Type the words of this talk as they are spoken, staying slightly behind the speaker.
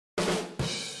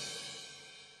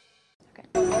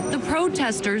The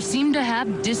protesters seem to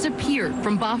have disappeared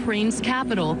from Bahrain's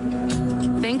capital,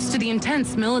 thanks to the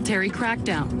intense military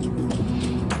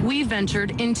crackdown. We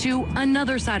ventured into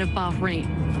another side of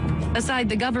Bahrain, a side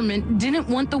the government didn't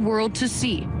want the world to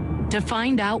see, to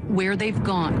find out where they've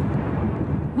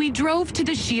gone. We drove to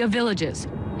the Shia villages,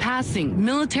 passing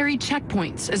military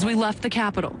checkpoints as we left the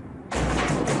capital. So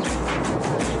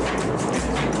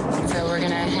we're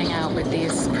gonna hang out with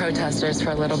these protesters for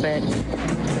a little bit.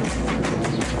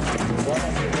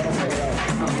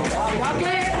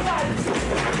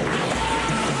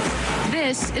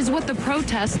 This is what the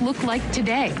protests look like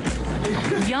today.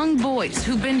 Young boys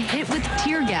who've been hit with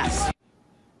tear gas.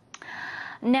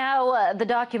 Now, the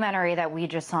documentary that we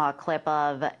just saw a clip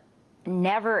of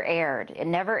never aired. It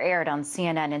never aired on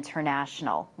CNN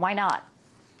International. Why not?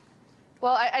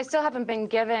 Well, I still haven't been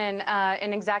given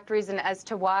an exact reason as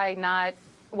to why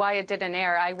it didn't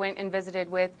air. I went and visited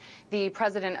with the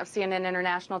president of CNN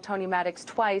International, Tony Maddox,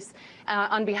 twice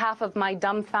on behalf of my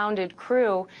dumbfounded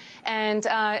crew, and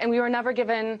we were never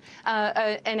given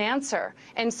an answer.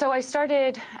 And so I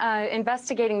started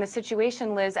investigating the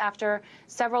situation, Liz, after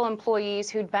several employees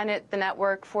who'd been at the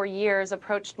network for years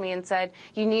approached me and said,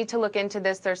 you need to look into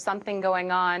this. There's something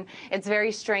going on. It's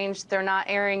very strange. They're not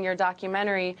airing your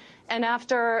documentary. And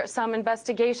after some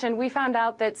investigation, we found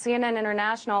out that CNN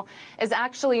International is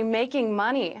actually making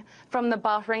money from the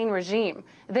Bahrain regime.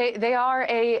 They are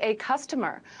a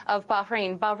customer of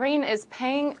Bahrain. Bahrain is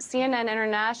paying CNN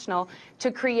International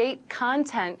to create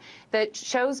content that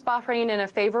shows Bahrain in a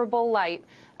favorable light.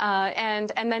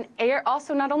 And then air,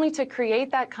 also not only to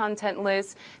create that content,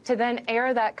 Liz, to then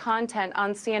air that content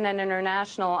on CNN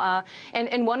International. And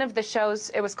in one of the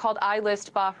shows, it was called I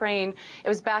List Bahrain. It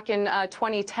was back in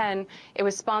 2010. It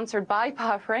was sponsored by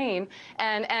Bahrain.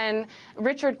 And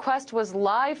Richard Quest was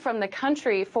live from the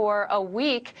country for a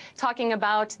week talking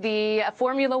about the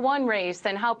Formula One race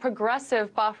and how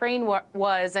progressive Bahrain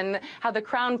was and how the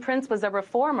Crown Prince was a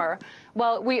reformer.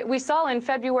 Well, we saw in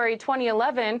February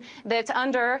 2011 that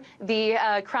under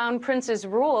the Crown Prince's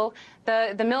rule,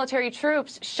 the military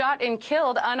troops shot and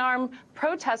killed unarmed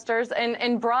protesters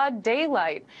in broad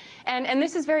daylight. And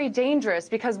this is very dangerous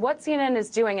because what CNN is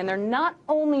doing, and they're not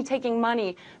only taking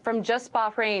money from just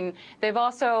Bahrain, they've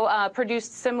also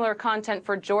produced similar content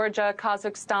for Georgia,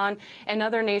 Kazakhstan, and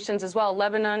other nations as well,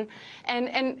 Lebanon.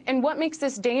 And what makes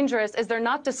this dangerous is they're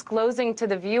not disclosing to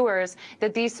the viewers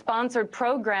that these sponsored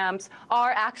programs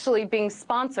are actually being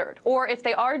sponsored. Or if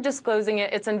they are disclosing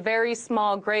it, it's in very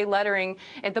small gray lettering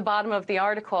at the bottom of the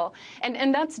article.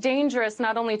 And that's dangerous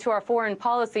not only to our foreign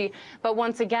policy, but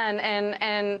once again,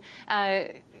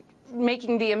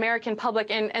 making the American public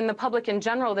and the public in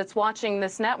general that's watching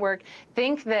this network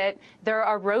think that there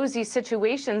are rosy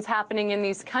situations happening in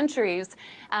these countries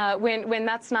when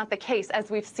that's not the case,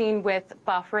 as we've seen with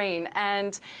Bahrain.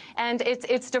 And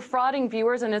it's defrauding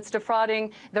viewers and it's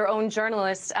defrauding their own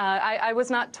journalists. I was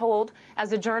not told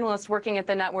as a journalist working at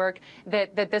the network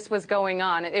that this was going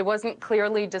on. It wasn't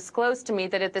clearly disclosed to me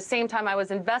that at the same time I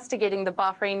was investigating the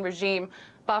Bahrain regime,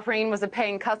 Bahrain was a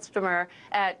paying customer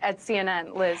at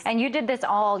CNN, Liz. And you did this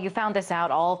you found this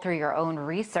out all through your own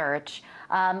research.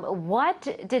 What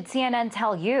did CNN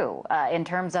tell you in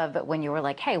terms of when you were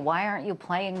like, hey, why aren't you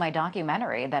playing my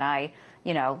documentary that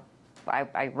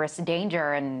I risk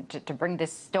danger and to bring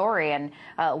this story? And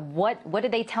what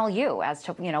did they tell you as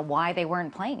to, why they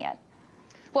weren't playing it?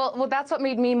 Well, that's what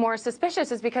made me more suspicious,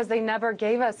 is because they never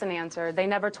gave us an answer. They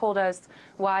never told us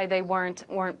why they weren't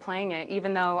playing it,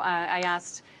 even though I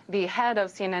asked the head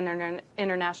of CNN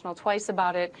International twice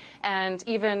about it, and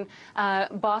even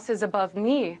bosses above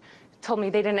me told me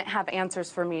they didn't have answers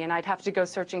for me, and I'd have to go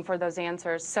searching for those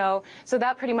answers. So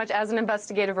that pretty much, as an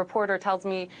investigative reporter, tells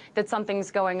me that something's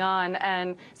going on.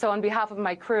 And so on behalf of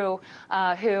my crew,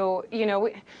 who,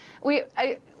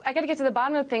 I got to get to the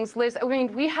bottom of things, Liz. I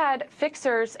mean, we had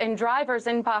fixers and drivers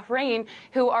in Bahrain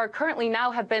who are currently now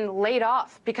have been laid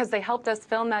off because they helped us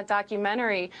film that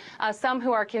documentary. Some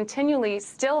who are continually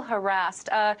still harassed.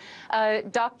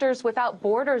 Doctors Without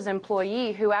Borders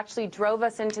employee who actually drove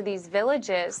us into these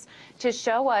villages to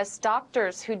show us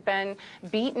doctors who'd been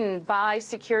beaten by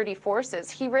security forces.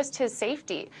 He risked his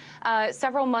safety.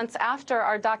 Several months after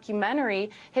our documentary,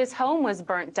 his home was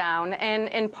burnt down, and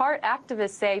in part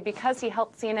activists say because he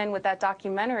helped CNN with that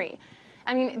documentary.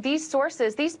 I mean, these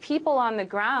sources, these people on the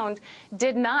ground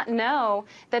did not know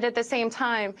that at the same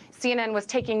time CNN was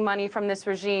taking money from this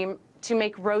regime to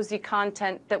make rosy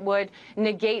content that would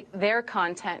negate their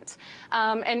content.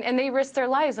 And they risk their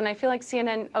lives, and I feel like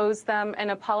CNN owes them an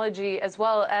apology, as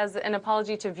well as an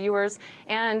apology to viewers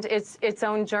and its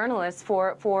own journalists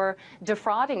for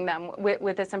defrauding them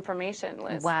with this information,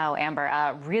 Liz. Wow,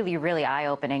 Amber, really, really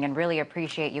eye-opening, and really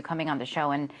appreciate you coming on the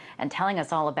show and telling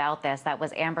us all about this. That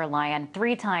was Amber Lyon,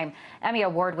 3-time Emmy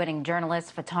Award-winning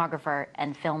journalist, photographer,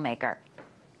 and filmmaker.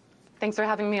 Thanks for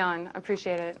having me on. I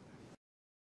appreciate it.